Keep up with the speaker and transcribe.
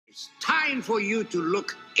It's time for you to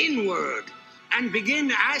look inward and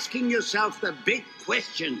begin asking yourself the big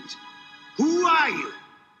questions. Who are you?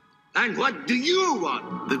 And what do you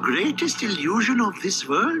want? The greatest illusion of this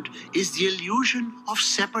world is the illusion of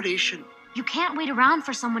separation. You can't wait around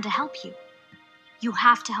for someone to help you. You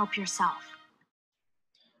have to help yourself.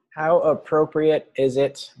 How appropriate is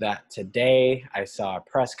it that today I saw a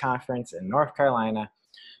press conference in North Carolina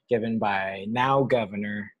given by now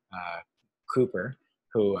Governor Cooper,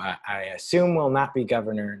 who I assume will not be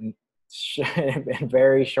governor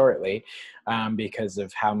very shortly because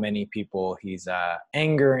of how many people he's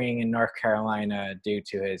angering in North Carolina due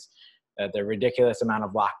to his the ridiculous amount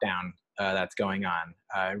of lockdown that's going on.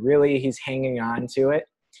 Really, he's hanging on to it.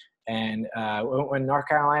 And when North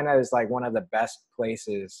Carolina is like one of the best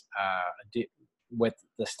places with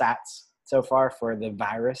the stats so far for the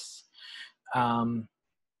virus.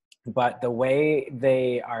 But the way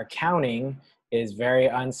they are counting is very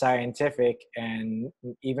unscientific and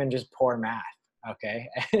even just poor math, okay?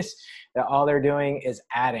 All they're doing is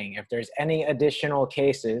adding. If there's any additional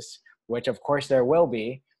cases, which of course there will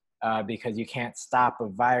be, because you can't stop a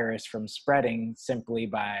virus from spreading simply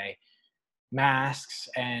by masks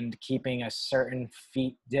and keeping a certain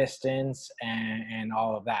feet distance and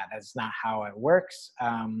all of that. That's not how it works,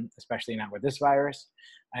 especially not with this virus.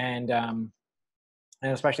 And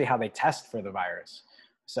especially how they test for the virus.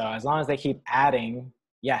 So as long as they keep adding,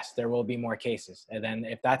 yes, there will be more cases. And then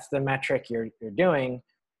if that's the metric you're doing,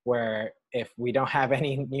 where if we don't have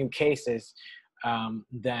any new cases,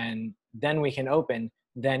 then we can open,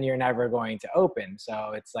 then you're never going to open.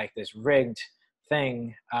 So it's like this rigged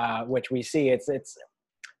thing, which we see.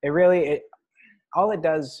 All it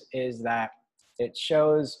does is that it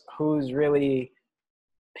shows who's really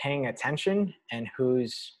paying attention and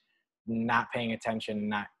who's not paying attention,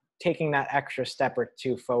 not taking that extra step or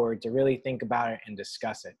two forward to really think about it and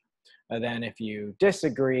discuss it. And then if you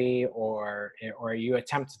disagree or you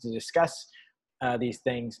attempt to discuss these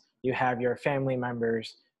things, you have your family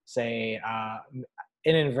members say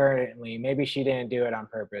inadvertently, maybe she didn't do it on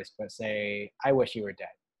purpose, but say, I wish you were dead.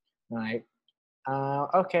 Like,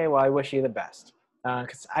 okay, well, I wish you the best.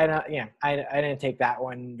 Because I didn't take that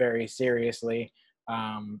one very seriously.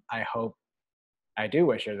 I hope I do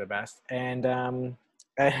wish her the best, and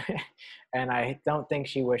and I don't think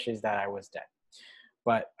she wishes that I was dead.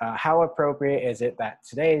 But how appropriate is it that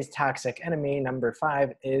today's toxic enemy, number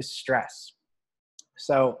 5, is stress?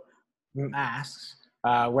 So masks,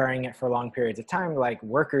 wearing it for long periods of time, like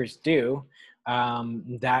workers do,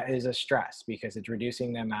 that is a stress because it's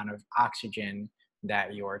reducing the amount of oxygen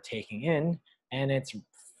that you're taking in, and it's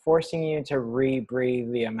forcing you to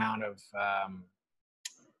rebreathe the amount of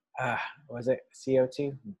was it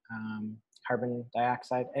CO2, carbon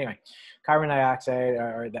dioxide? Anyway, carbon dioxide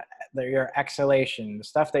or your exhalation, the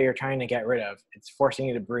stuff that you're trying to get rid of, it's forcing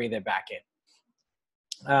you to breathe it back in.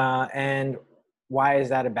 And why is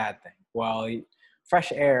that a bad thing? Well,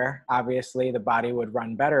 fresh air, obviously the body would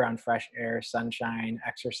run better on fresh air, sunshine,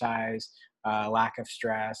 exercise, lack of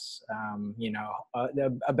stress,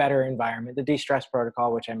 a better environment, the de-stress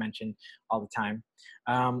protocol, which I mentioned all the time.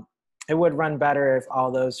 It would run better if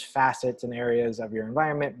all those facets and areas of your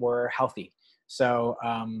environment were healthy. So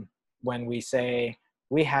when we say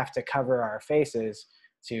we have to cover our faces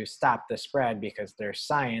to stop the spread because there's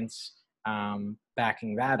science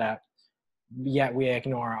backing that up, yet we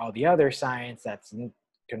ignore all the other science that's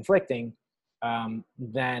conflicting,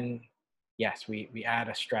 then yes, we add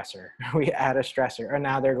a stressor. We add a stressor. And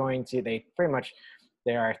now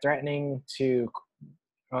they are threatening to,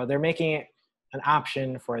 they're making it an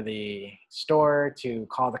option for the store to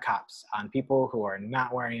call the cops on people who are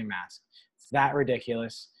not wearing a mask. It's that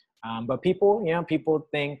ridiculous. But people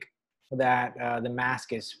think that the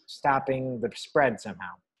mask is stopping the spread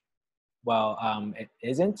somehow. Well, it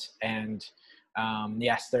isn't. And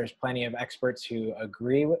yes, there's plenty of experts who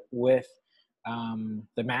agree with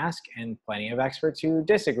the mask and plenty of experts who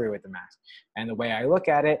disagree with the mask. And the way I look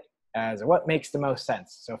at it as what makes the most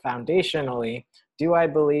sense. So foundationally, do I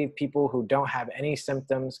believe people who don't have any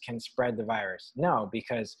symptoms can spread the virus? No,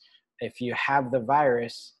 because if you have the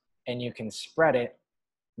virus and you can spread it,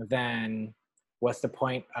 then what's the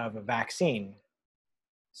point of a vaccine?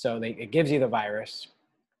 So it gives you the virus,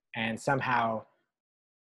 and somehow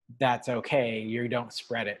that's okay. You don't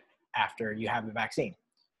spread it after you have the vaccine.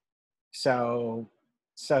 So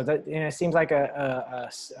that it seems like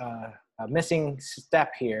a missing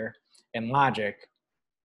step here in logic,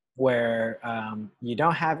 where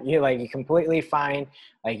you're completely fine,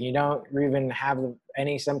 like you don't even have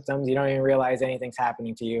any symptoms, you don't even realize anything's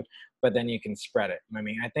happening to you, but then you can spread it. I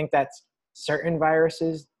mean, I think that's certain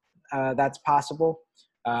viruses that's possible,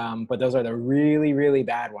 But those are the really, really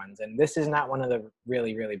bad ones. And this is not one of the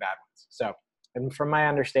really, really bad ones. So, and from my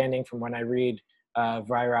understanding, from when I read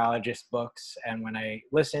virologist books and when I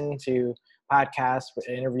listen to podcasts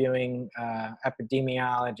interviewing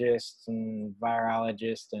epidemiologists and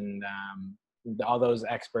virologists and all those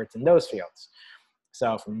experts in those fields.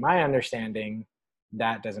 So from my understanding,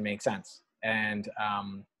 that doesn't make sense. And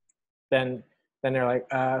then they're like,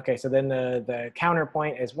 okay, so then the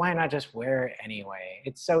counterpoint is, why not just wear it anyway?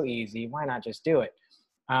 It's so easy. Why not just do it?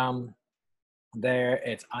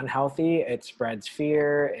 It's unhealthy. It spreads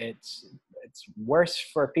fear. It's worse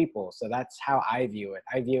for people. So that's how I view it.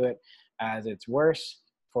 I view it as it's worse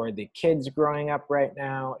for the kids growing up right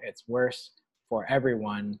now. It's worse for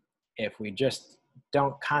everyone if we just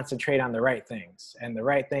don't concentrate on the right things. And the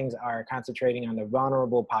right things are concentrating on the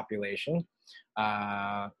vulnerable population,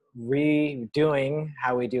 redoing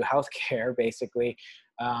how we do healthcare, basically,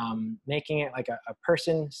 making it like a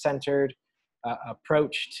person-centered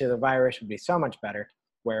approach to the virus would be so much better,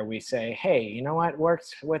 where we say, hey, you know what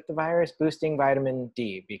works with the virus? Boosting vitamin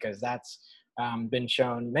D, because that's been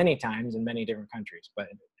shown many times in many different countries. But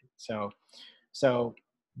so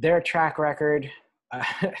their track record,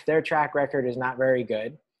 is not very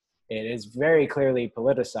good. It is very clearly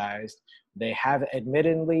politicized. They have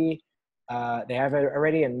already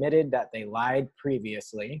admitted that they lied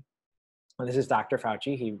previously. And this is Dr.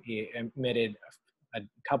 Fauci. He admitted a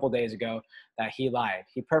couple days ago that he lied.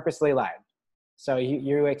 He purposely lied. So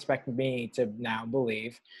you expect me to now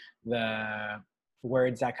believe the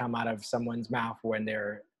words that come out of someone's mouth when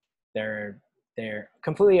they're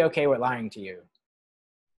completely okay with lying to you.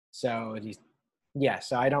 So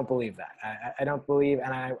so I don't believe that. I don't believe,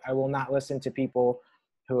 and I will not listen to people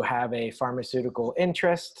who have a pharmaceutical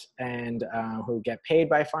interest and who get paid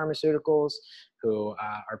by pharmaceuticals, who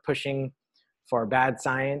are pushing for bad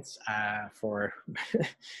science for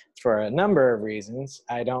for a number of reasons.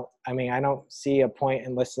 I don't see a point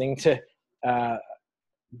in listening to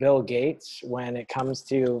Bill Gates when it comes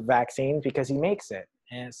to vaccines, because he makes it.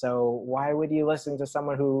 And so why would you listen to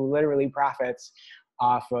someone who literally profits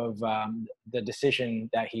off of the decision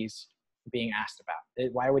that he's being asked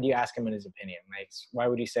about? Why would you ask him in his opinion? Like, why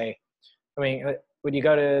would you say, would you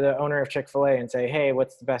go to the owner of Chick-fil-A and say, hey,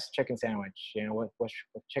 what's the best chicken sandwich? What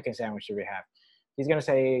chicken sandwich should we have? He's going to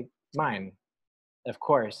say mine. Of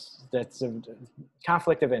course, that's a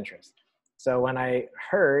conflict of interest. So when I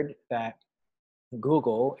heard that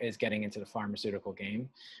Google is getting into the pharmaceutical game,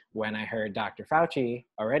 when I heard Dr. Fauci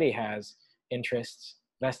already has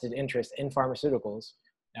vested interest in pharmaceuticals,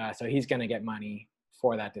 so he's going to get money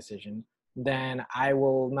for that decision, then I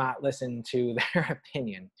will not listen to their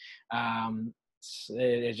opinion.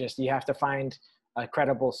 It's just, you have to find a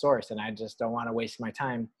credible source, and I just don't want to waste my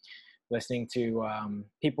time listening to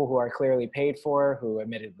people who are clearly paid for, who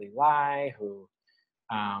admittedly lie, who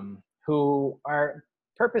are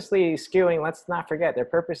purposely skewing. Let's not forget, they're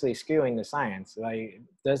purposely skewing the science. Like,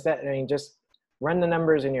 just run the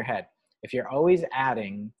numbers in your head. If you're always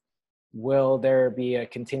adding, will there be a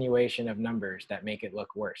continuation of numbers that make it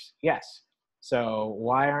look worse? Yes. So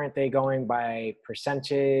why aren't they going by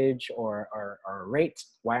percentage or rate?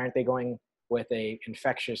 Why aren't they going with a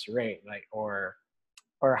infectious rate, or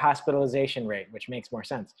hospitalization rate, which makes more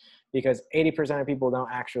sense? Because 80% of people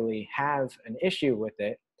don't actually have an issue with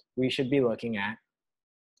it. We should be looking at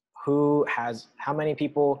how many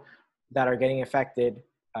people that are getting infected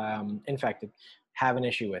have an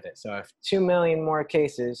issue with it. So if 2 million more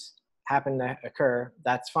cases happen to occur,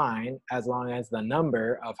 that's fine, as long as the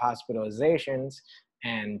number of hospitalizations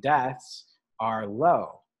and deaths are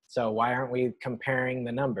low. So why aren't we comparing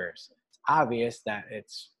the numbers? It's obvious that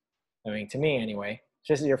to me anyway, if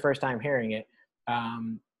this is your first time hearing it,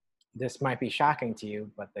 this might be shocking to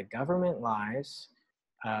you, but the government lies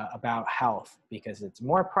about health because it's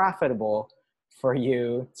more profitable for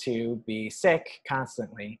you to be sick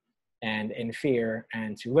constantly and in fear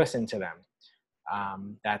and to listen to them.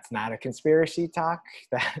 That's not a conspiracy talk.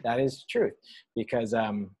 That is truth, because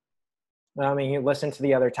you listen to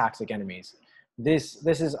the other toxic enemies. This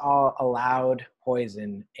is all allowed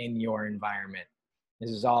poison in your environment. This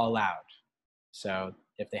is all allowed. So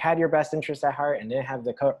if they had your best interest at heart and didn't have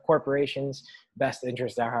the corporation's best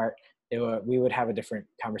interest at heart, we would have a different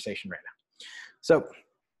conversation right now. So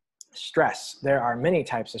stress. There are many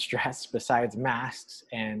types of stress besides masks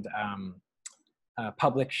and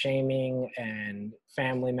public shaming and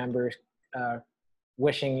family members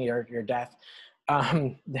wishing your death.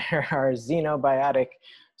 There are xenobiotic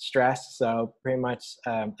stress, so pretty much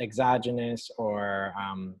exogenous or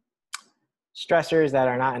stressors that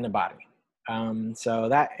are not in the body. So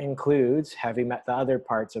that includes the other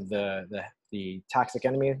parts of the the toxic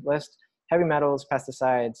enemy list. Heavy metals,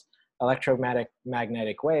 pesticides,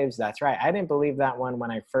 electromagnetic waves. That's right. I didn't believe that one when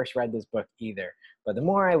I first read this book either. But the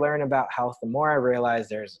more I learn about health, the more I realize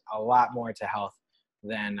there's a lot more to health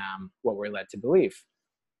than what we're led to believe.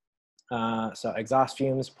 So exhaust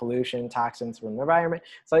fumes, pollution, toxins from the environment.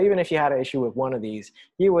 So even if you had an issue with one of these,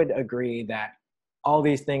 you would agree that all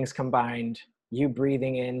these things combined, you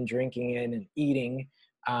breathing in, drinking in, and eating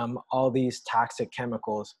all these toxic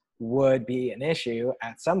chemicals would be an issue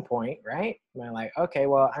at some point, right? I'm like, okay,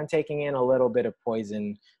 well, I'm taking in a little bit of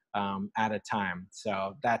poison at a time.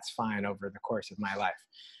 So that's fine over the course of my life.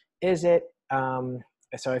 Is it,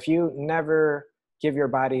 so if you never give your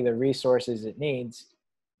body the resources it needs,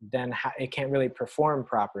 then it can't really perform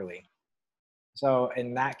properly. So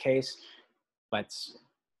in that case, a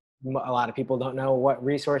lot of people don't know what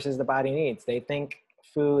resources the body needs. They think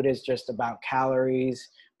food is just about calories,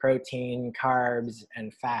 protein, carbs,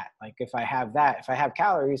 and fat. Like if I have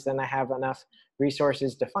calories, then I have enough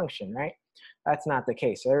resources to function, right? That's not the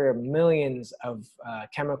case. There are millions of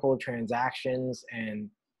chemical transactions and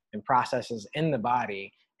processes in the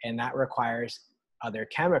body, and that requires other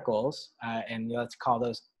chemicals, and let's call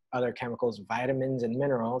those other chemicals vitamins and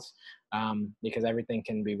minerals, because everything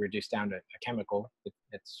can be reduced down to a chemical.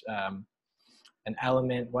 It's an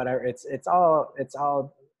element, whatever. It's all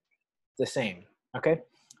the same. Okay,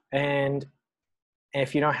 and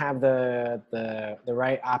if you don't have the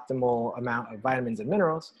right optimal amount of vitamins and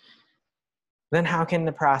minerals, then how can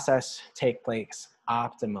the process take place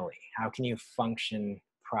optimally? How can you function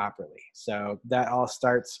properly? So that all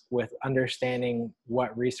starts with understanding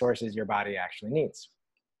what resources your body actually needs.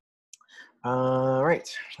 All right,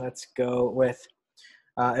 let's go with,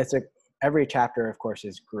 every chapter, of course,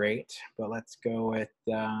 is great, but let's go with,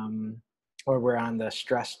 we're on the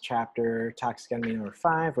stress chapter, toxic enemy number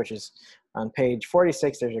 5, which is on page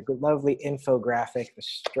 46. There's a lovely infographic, the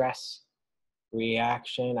stress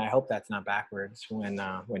reaction. I hope that's not backwards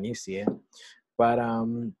when you see it. But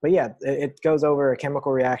yeah, it goes over a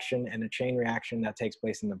chemical reaction and a chain reaction that takes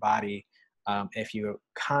place in the body if you're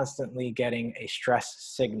constantly getting a stress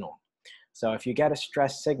signal. So if you get a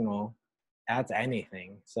stress signal, that's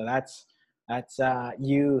anything. So that's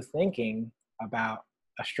you thinking about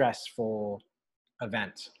a stressful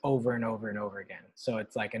event over and over and over again. So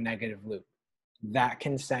it's like a negative loop that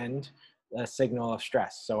can send a signal of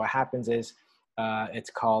stress. So what happens is it's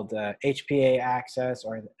called HPA axis,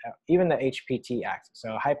 or even the HPT axis.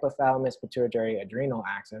 So hypothalamus, pituitary, adrenal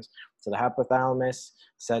axis. So the hypothalamus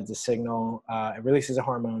sends a signal, it releases a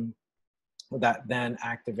hormone that then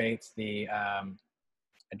activates the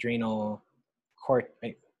adrenal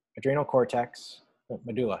cortex,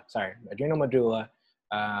 medulla, adrenal medulla,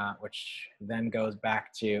 which then goes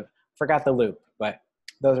back to, forgot the loop, but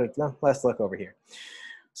let's look over here.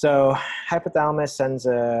 So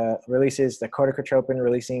hypothalamus releases the corticotropin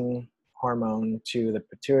releasing hormone to the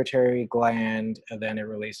pituitary gland, and then it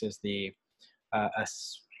releases the,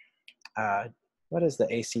 what is the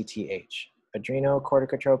ACTH?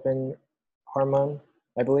 Adrenocorticotropin hormone,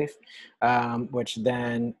 I believe, which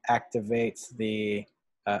then activates the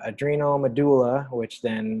adrenal medulla, which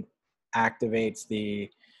then activates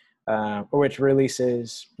which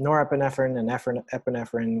releases norepinephrine and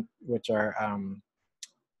epinephrine, which are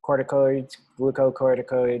corticoids,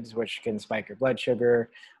 glucocorticoids, which can spike your blood sugar.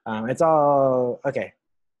 It's all, okay,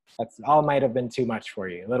 that's all might have been too much for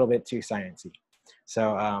you, a little bit too sciencey.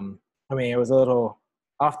 So, I mean, it was a little,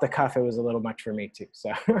 off the cuff, it was a little much for me too.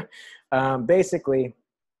 So basically,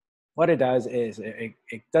 what it does is it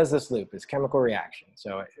does this loop, it's chemical reaction.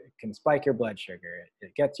 So it can spike your blood sugar,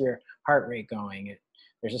 it gets your heart rate going.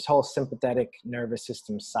 There's this whole sympathetic nervous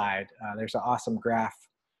system side. There's an awesome graph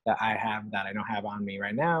that I have that I don't have on me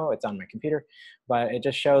right now. It's on my computer, but it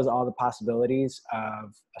just shows all the possibilities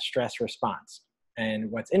of a stress response. And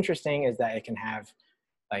what's interesting is that it can have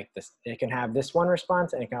this one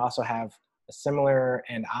response, and it can also have a similar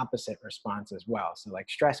and opposite response as well. So like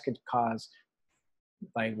stress could cause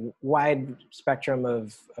like wide spectrum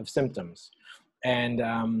of symptoms, and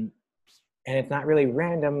it's not really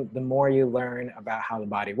random. The more you learn about how the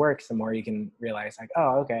body works, the more you can realize like,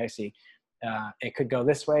 oh, okay, I see. It could go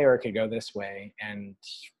this way or it could go this way. And,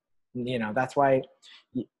 you know, that's why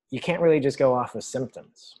you can't really just go off of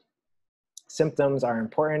symptoms. Symptoms are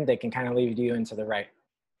important. They can kind of lead you into the right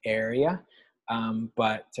area.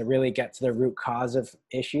 But to really get to the root cause of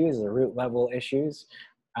issues, the root level issues,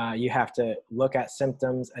 you have to look at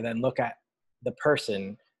symptoms and then look at the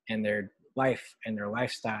person and their life and their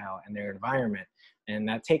lifestyle and their environment. And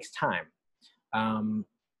that takes time.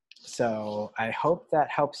 So I hope that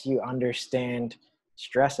helps you understand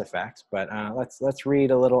stress effects, but let's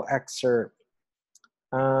read a little excerpt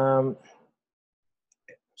Um,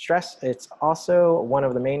 Stress, it's also one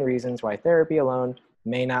of the main reasons why therapy alone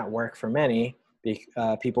may not work for many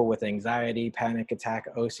people with anxiety, panic attack,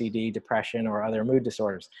 OCD, depression, or other mood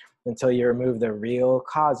disorders. Until you remove the real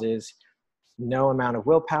causes, no amount of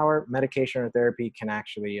willpower, medication, or therapy can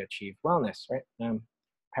actually achieve wellness, right?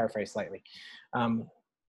 Paraphrase slightly.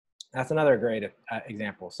 That's another great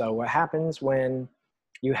example. So what happens when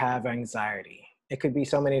you have anxiety? It could be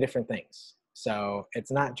so many different things. So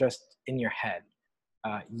it's not just in your head.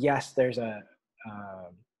 Yes, there's a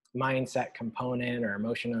mindset component or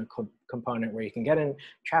emotional component where you can get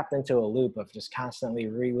trapped into a loop of just constantly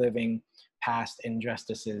reliving past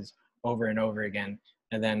injustices over and over again.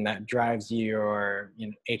 And then that drives your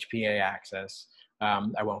HPA axis.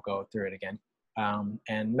 I won't go through it again.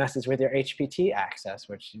 And messes with your HPT axis,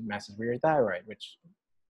 which messes with your thyroid, which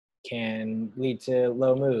can lead to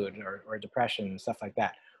low mood or depression, stuff like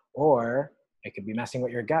that. Or it could be messing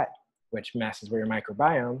with your gut, which messes with your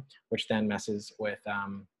microbiome, which then messes with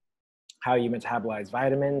how you metabolize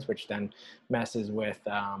vitamins, which then messes with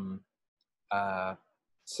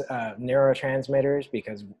neurotransmitters,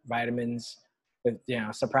 because vitamins,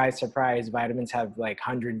 surprise, surprise, vitamins have like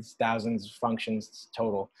hundreds, thousands of functions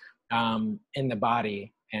total in the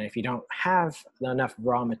body. And if you don't have enough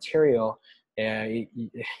raw material,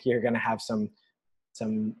 you're going to have some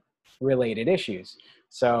related issues.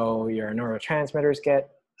 So your neurotransmitters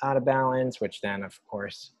get out of balance, which then of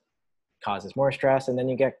course causes more stress, and then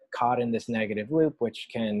you get caught in this negative loop, which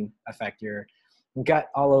can affect your gut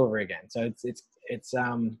all over again. So it's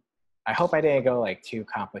I hope I didn't go like too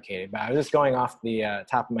complicated, but I was just going off the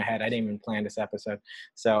top of my head. I didn't even plan this episode,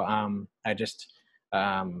 so I just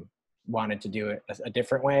wanted to do it a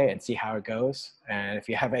different way and see how it goes. And if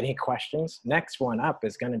you have any questions, next one up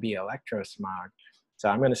is going to be electrosmog. So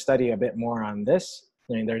I'm going to study a bit more on this.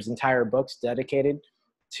 I mean, there's entire books dedicated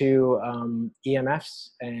to EMFs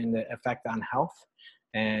and the effect on health.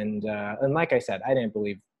 And like I said, I didn't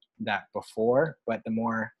believe that before, but the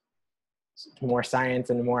more science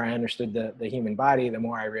and the more I understood the human body, the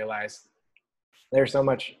more I realized there's so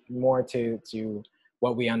much more to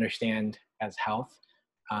what we understand as health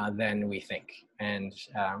than we think. And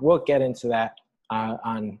we'll get into that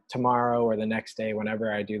on tomorrow or the next day,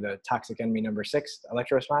 whenever I do the Toxic Enemy number 6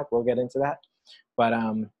 electrosmog. We'll get into that.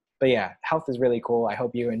 But yeah, health is really cool. I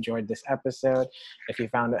hope you enjoyed this episode. If you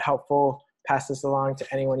found it helpful, pass this along to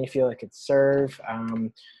anyone you feel it could serve.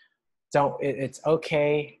 It's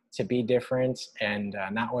okay to be different and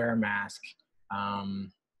not wear a mask.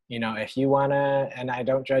 If you wanna, and I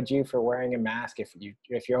don't judge you for wearing a mask if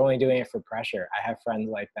you're only doing it for pressure. I have friends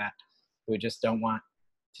like that who just don't want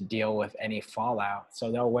to deal with any fallout,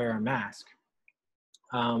 so they'll wear a mask.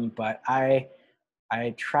 But I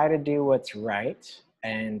try to do what's right,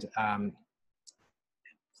 and I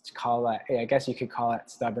guess you could call it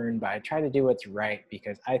stubborn, but I try to do what's right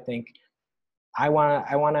because I think I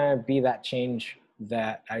want to be that change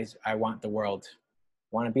that I want the world.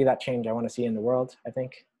 Want to be that change I want to see in the world, I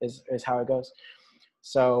think is how it goes.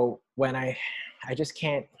 So when I just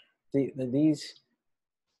can't, these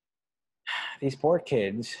poor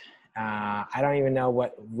kids, I don't even know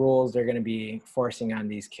what rules they're going to be forcing on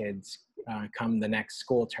these kids come the next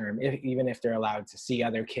school term, even if they're allowed to see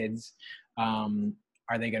other kids.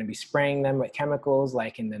 Are they going to be spraying them with chemicals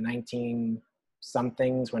like in the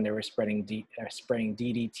 19-somethings when they were spraying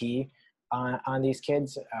DDT on these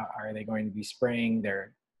kids? Are they going to be spraying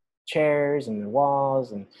their chairs and the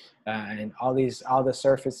walls and all the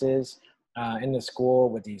surfaces in the school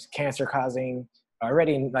with these cancer-causing?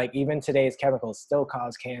 Already, like even today's chemicals still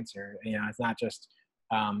cause cancer. It's not just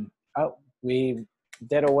we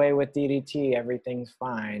did away with DDT, everything's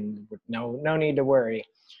fine, no need to worry.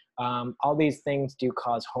 All these things do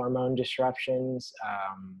cause hormone disruptions,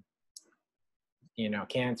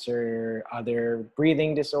 cancer, other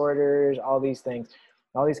breathing disorders, all these things.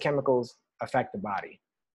 All these chemicals affect the body,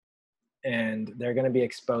 and they're going to be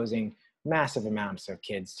exposing massive amounts of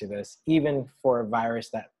kids to this, even for a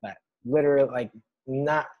virus that literally, like,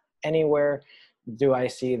 not anywhere do I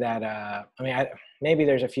see that. Maybe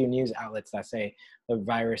there's a few news outlets that say the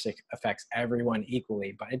virus affects everyone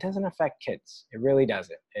equally, but it doesn't affect kids. It really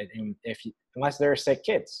doesn't. Unless they're sick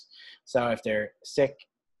kids. So if they're sick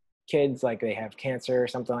kids, like they have cancer or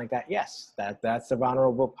something like that, yes, that's a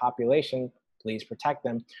vulnerable population. Please protect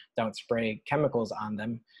them. Don't spray chemicals on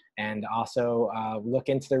them. And also look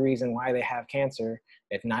into the reason why they have cancer.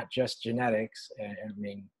 It's not just genetics.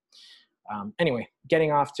 Anyway,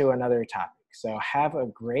 getting off to another topic. So have a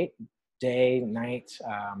great day, night.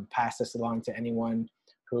 Pass this along to anyone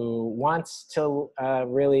who wants to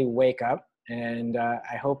really wake up. And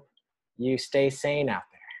I hope You stay sane out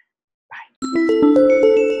there. Bye.